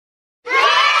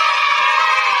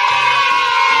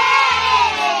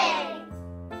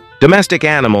Domestic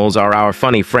animals are our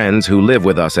funny friends who live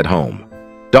with us at home.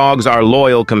 Dogs are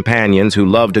loyal companions who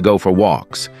love to go for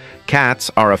walks.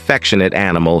 Cats are affectionate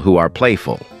animals who are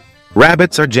playful.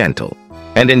 Rabbits are gentle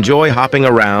and enjoy hopping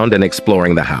around and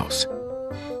exploring the house.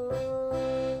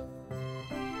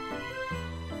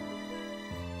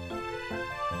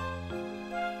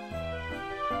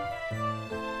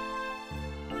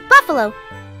 Buffalo.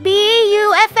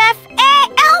 B-U-F-F-A-L-O.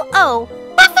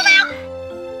 Buffalo.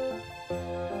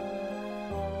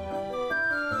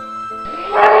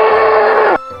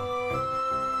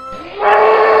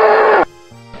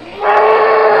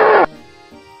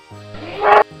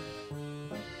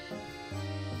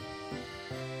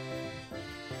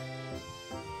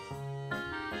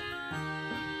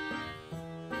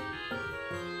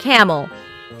 Camel.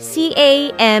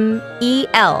 C-A-M-E-L.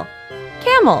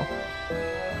 Camel.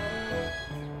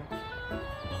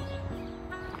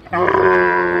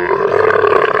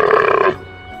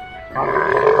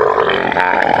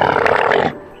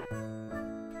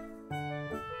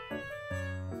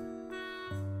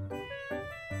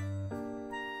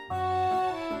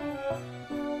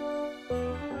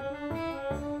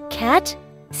 Cat.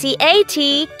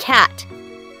 C-A-T. Cat.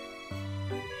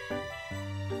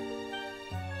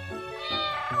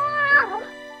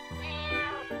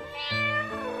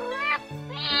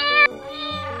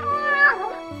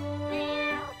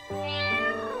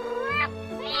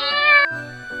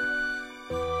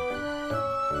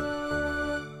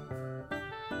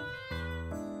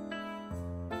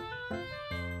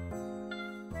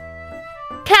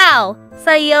 Cow.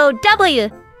 C-O-W.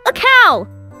 A cow.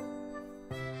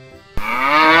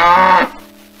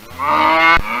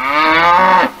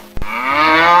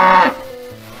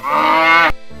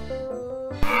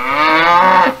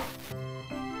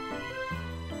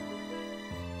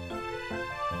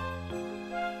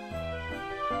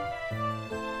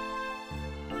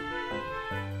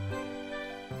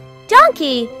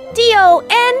 Donkey.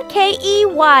 D-O-N-K-E-Y.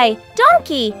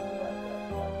 Donkey.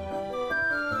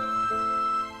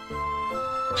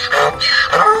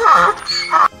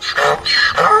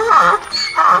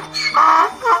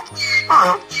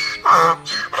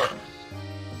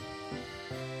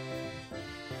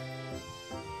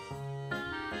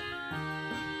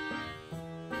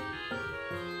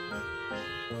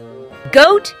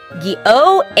 Goat.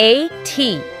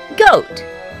 G-O-A-T. Goat.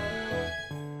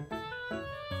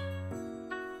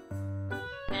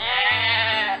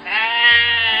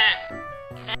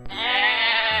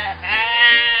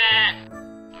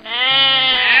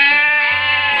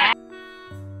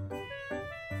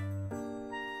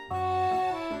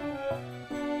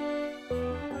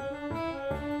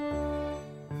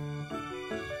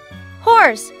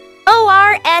 Horse.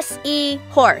 O-R-S-E.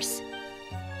 Horse.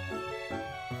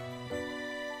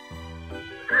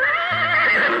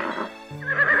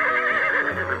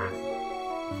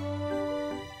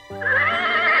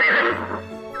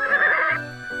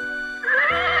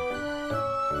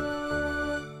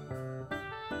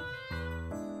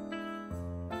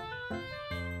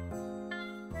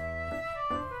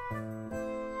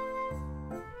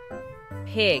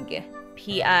 Pig.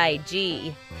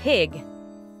 P-I-G. Pig.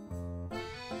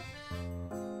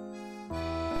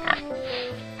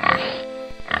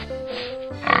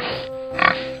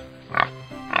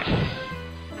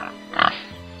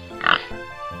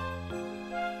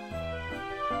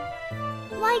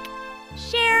 Like,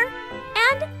 share,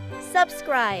 and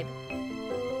subscribe.